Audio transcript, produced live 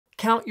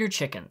Count your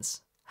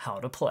chickens.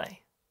 How to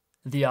play.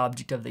 The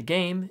object of the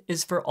game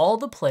is for all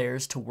the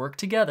players to work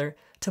together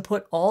to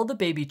put all the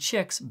baby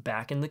chicks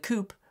back in the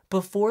coop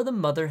before the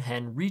mother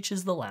hen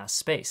reaches the last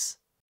space.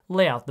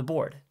 Lay out the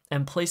board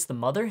and place the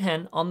mother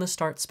hen on the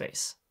start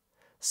space.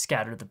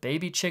 Scatter the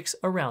baby chicks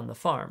around the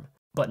farm,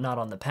 but not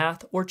on the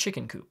path or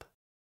chicken coop.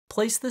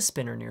 Place the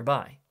spinner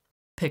nearby.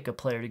 Pick a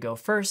player to go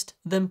first,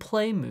 then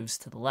play moves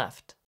to the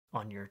left.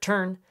 On your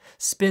turn,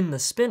 spin the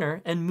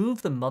spinner and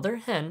move the mother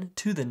hen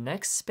to the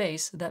next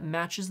space that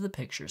matches the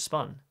picture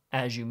spun.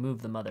 As you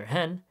move the mother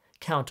hen,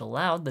 count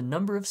aloud the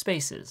number of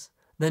spaces,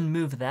 then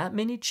move that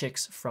many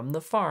chicks from the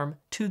farm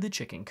to the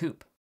chicken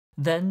coop.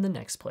 Then the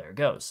next player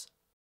goes.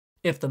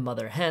 If the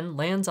mother hen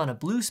lands on a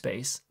blue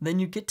space, then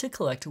you get to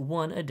collect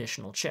one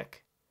additional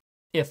chick.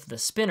 If the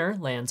spinner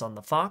lands on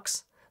the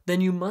fox,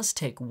 then you must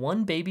take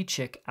one baby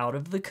chick out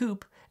of the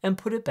coop and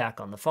put it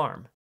back on the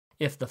farm.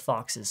 If the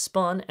fox is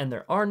spun and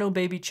there are no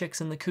baby chicks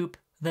in the coop,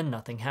 then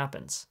nothing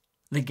happens.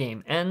 The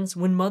game ends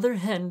when mother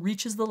hen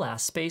reaches the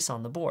last space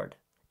on the board.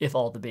 If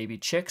all the baby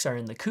chicks are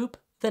in the coop,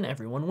 then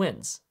everyone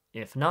wins.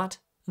 If not,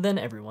 then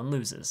everyone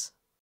loses.